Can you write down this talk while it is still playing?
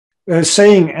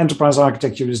saying enterprise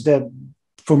architecture is dead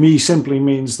for me simply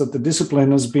means that the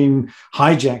discipline has been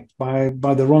hijacked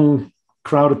by the wrong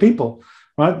crowd of people.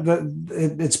 Right,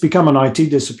 it's become an IT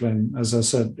discipline, as I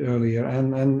said earlier,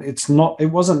 and it's not. It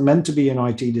wasn't meant to be an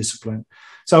IT discipline.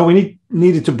 So we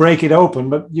needed to break it open,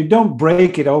 but you don't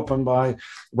break it open by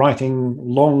writing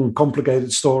long,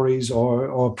 complicated stories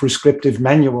or prescriptive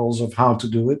manuals of how to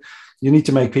do it. You need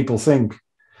to make people think.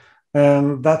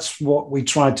 And that's what we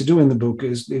tried to do in the book,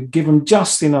 is give them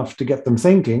just enough to get them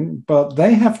thinking, but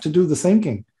they have to do the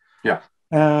thinking. Yeah.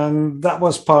 And that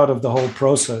was part of the whole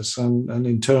process. And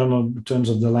in terms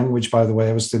of the language, by the way,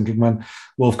 I was thinking when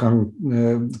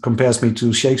Wolfgang compares me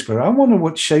to Shakespeare, I wonder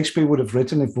what Shakespeare would have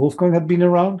written if Wolfgang had been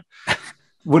around.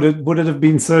 Would it have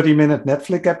been 30-minute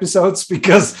Netflix episodes?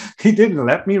 Because he didn't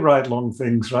let me write long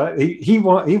things, right? He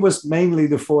was mainly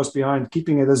the force behind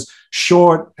keeping it as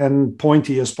short and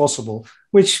pointy as possible,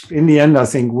 which in the end, I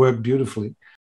think, worked beautifully.